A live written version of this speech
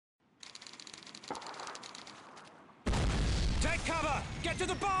Get to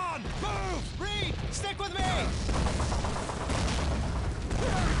the barn! Move! Reed, stick with me!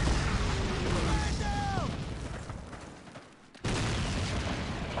 Man down!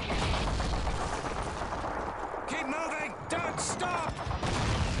 Keep moving! Don't stop!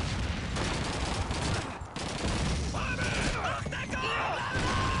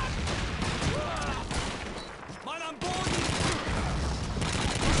 Mann am Boden!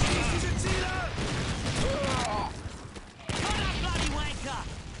 Schieß diese Ziele! Cut that bloody wanker!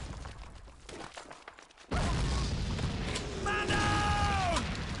 Man down!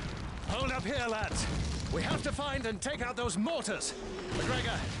 Hold up here, lads. We have to find and take out those mortars.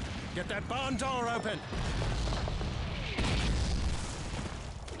 McGregor, get that barn door open.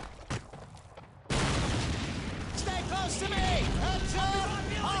 Stay close to me! Heads up!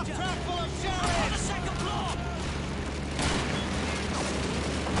 Half track full of On the Jerry's! second floor!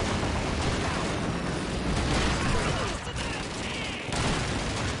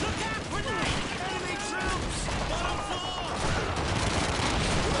 Look out, grenade! Enemy troops! Bottom floor!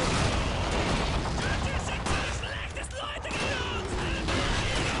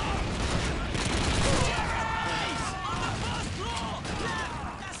 Jerry's! On the first floor!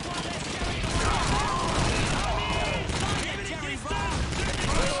 That's why there's Jerry around! Jerry,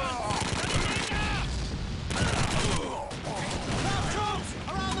 More troops!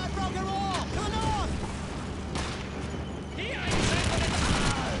 Around that broken wall! To the north!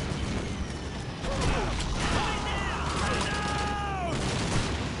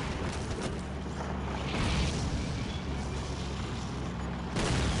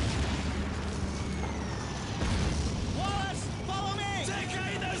 Wallace, follow me! Take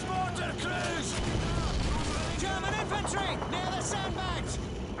aim those mortar crews! German infantry! Near the sandbags!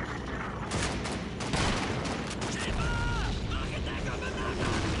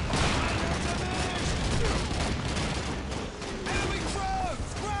 Enemy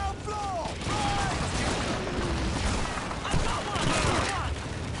troops! Ground floor! Right! I've got one!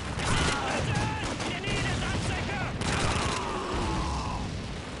 You need us, Ansecker!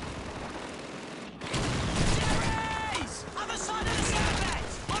 Jerry's! Other side of the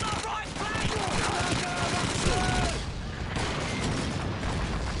sandbags! On our right flank!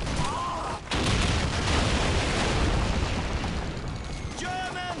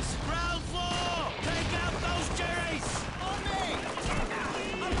 Germans! Ground floor! Take out those Jerrys! On me!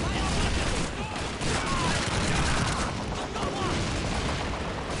 More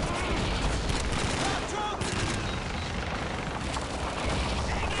troops!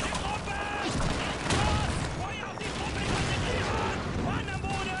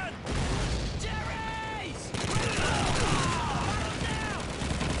 Jerry's!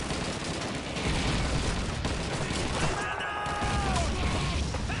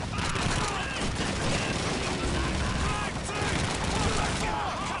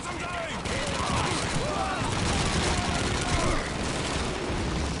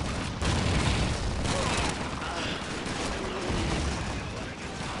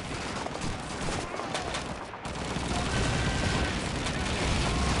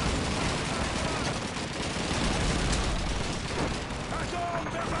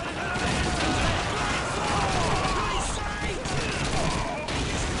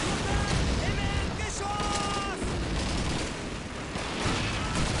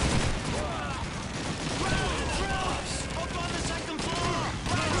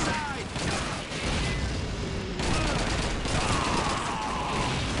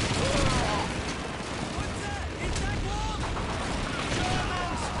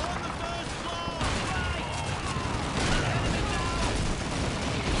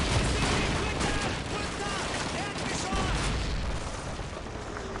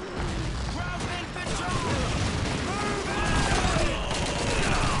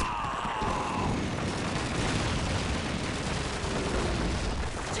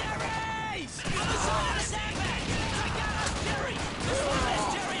 Jerry's! Other side of the sandbag! Take out us, Jerry! There's one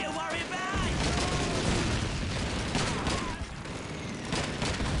less Jerry to worry about!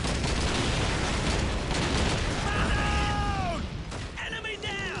 Down! Enemy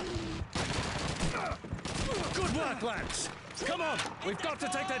down! Good work, lads! Come on! We've got to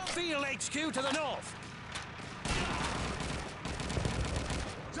take that field HQ to the north!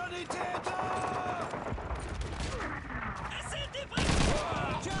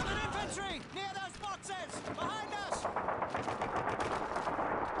 German infantry! Near those boxes! Behind us!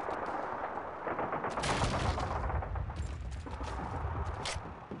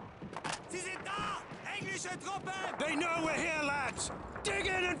 They know we're here, lads! Dig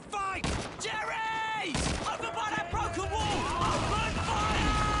in and fight! Jerry's! Over by that broken wall! Open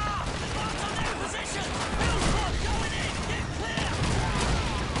fire! Mark's on their position! Bill's squad going in! Get clear!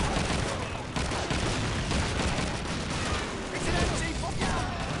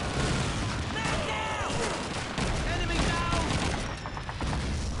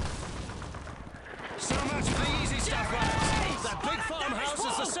 So much for the easy stuff, lads. That big farmhouse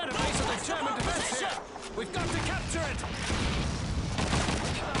is the centerpiece of the German defense here. We've got to capture it.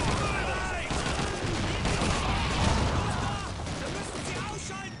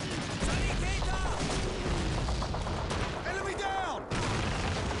 Enemy down!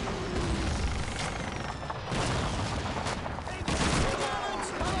 Germans!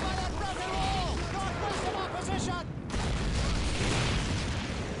 Cover by that broken wall! Northwest of our position!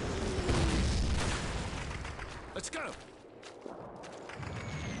 Let's go.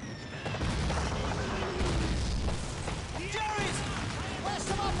 Jerry's! West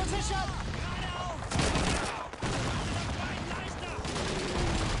of our position!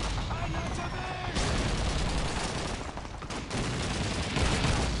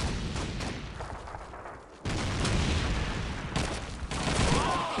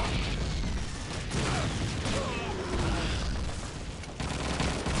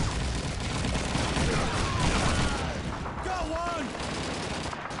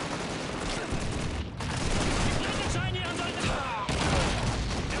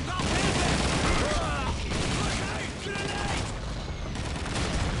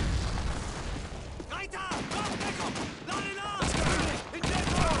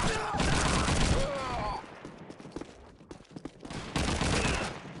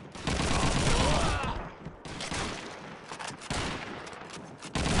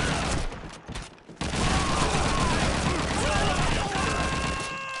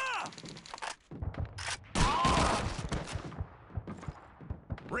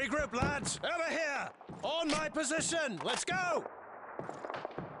 Regroup, lads! Over here! On my position! Let's go!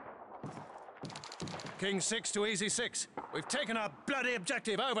 King 6 to Easy 6. We've taken our bloody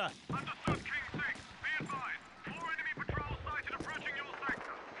objective. Over. Understood, King 6. Be advised. 4 enemy patrols sighted approaching your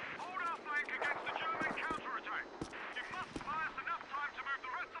sector. Hold our flank against the German counterattack. You must buy us enough time to move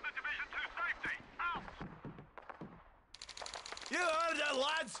the rest of the division to safety. Out! You heard it,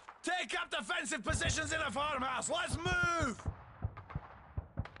 lads! Take up defensive positions in the farmhouse! Let's move!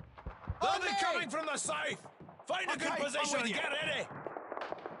 They'll be coming from the south! Find a good position and get ready!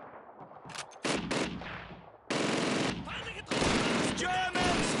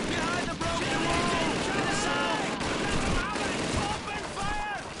 Germans! Behind the broken wall! To the south! Open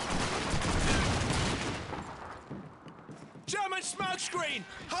fire! German smoke screen!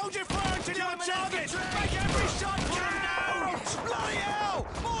 Hold your fire until you're on target! Make every shot count! Bloody hell!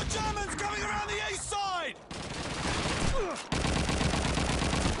 More Germans coming around the east side!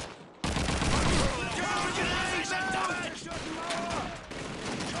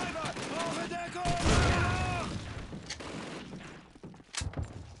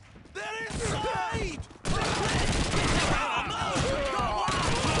 They're inside!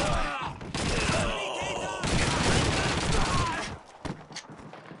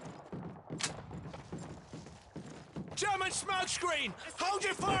 German smoke screen! Hold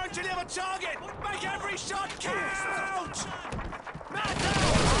your fire until you have a target! Make every shot count!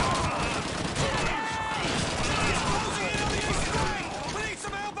 We need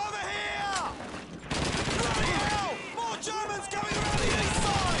some help over here! Bloody hell! More Germans coming around the east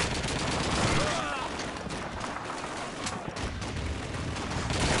side!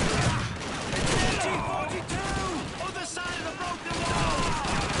 It's an MG-42! Other side of the broken wall!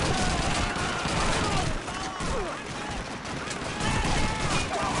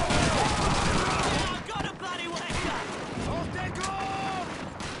 Got a bloody whacker! Off they go!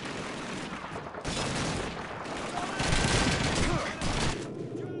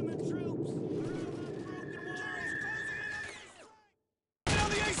 On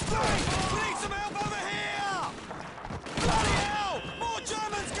the east flank! We need some help over here! Bloody hell! More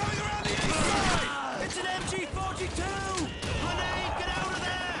Germans coming around the east side! It's an MG-42! Grenade, get out of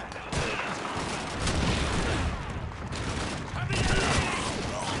there!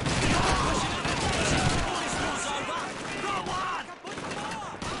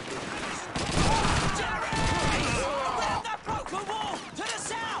 Around that broken wall! To the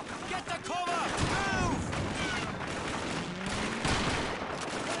south! Get the cover! Move!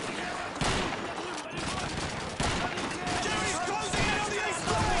 Jerry's closing in on the east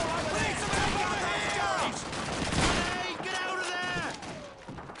flank! We need some help over here! Grenade, get out of there!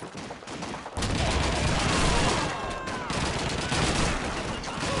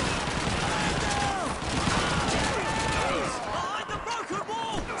 Behind the broken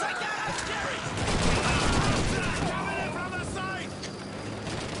wall! Take that out, Jerry! Coming in from the side!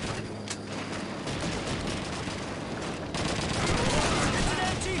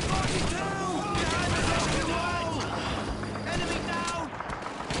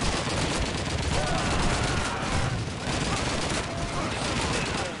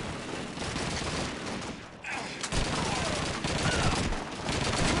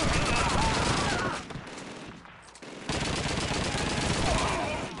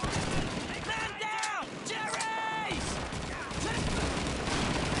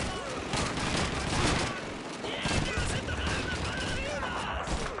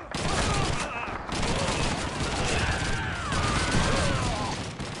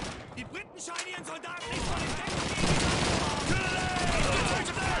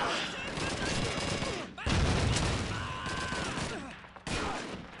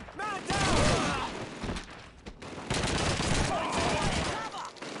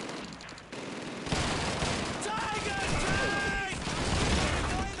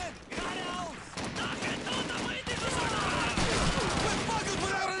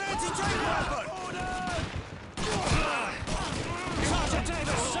 Take weapon! Sergeant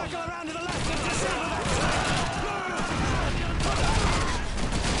Davis, circle around to the left and disable that tank!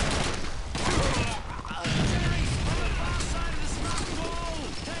 Jerry's on the far side of the smashed wall!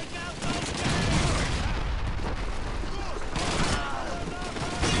 Take out those Jerrys!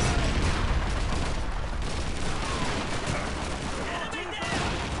 Enemy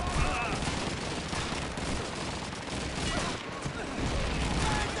down!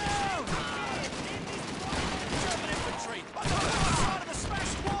 Man down! German infantry! On the far side of the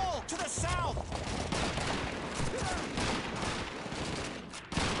smashed wall! To the south!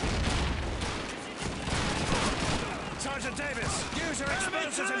 Sergeant Davis, use your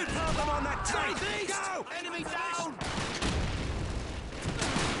explosives and plant them on that tank! Northeast! Go! Enemy down!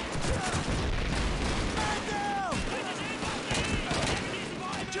 Man down!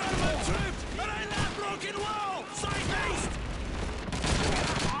 German troops! Behind that broken wall! Southeast!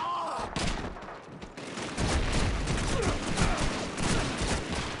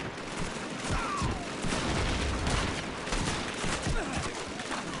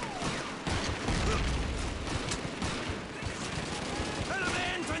 Enemy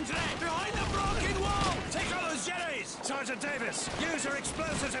infantry! Behind the broken wall! Take out those Jerrys! Sergeant Davis, use your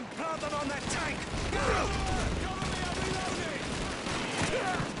explosives and plant them on that tank! Go! Cover me, I'm reloading!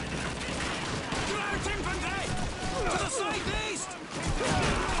 Ground infantry! To the southeast!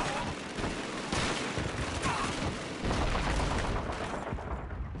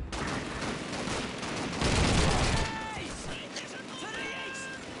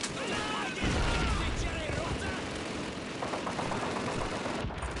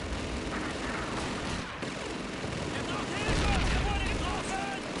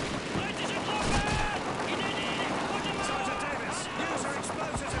 Sergeant Davis, use your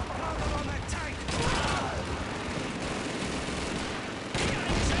explosives and plant them on that tank!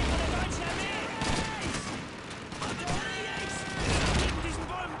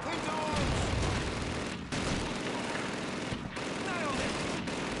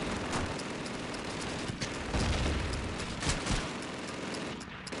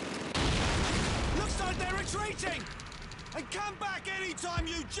 Looks like they're retreating! And come back anytime,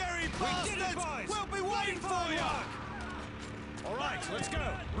 you Jerry bastards! did it, boys! We'll be waiting for you! All right, let's go.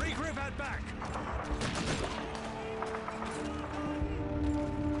 Regroup at back.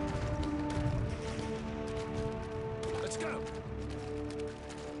 Let's go.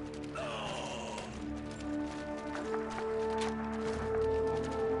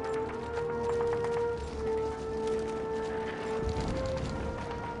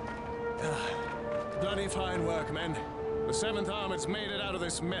 Bloody fine work, men. The 7th Armored's made it out of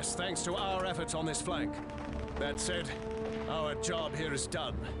this mess thanks to our efforts on this flank. That said, our job here is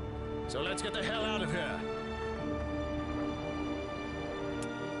done. So let's get the hell out of here.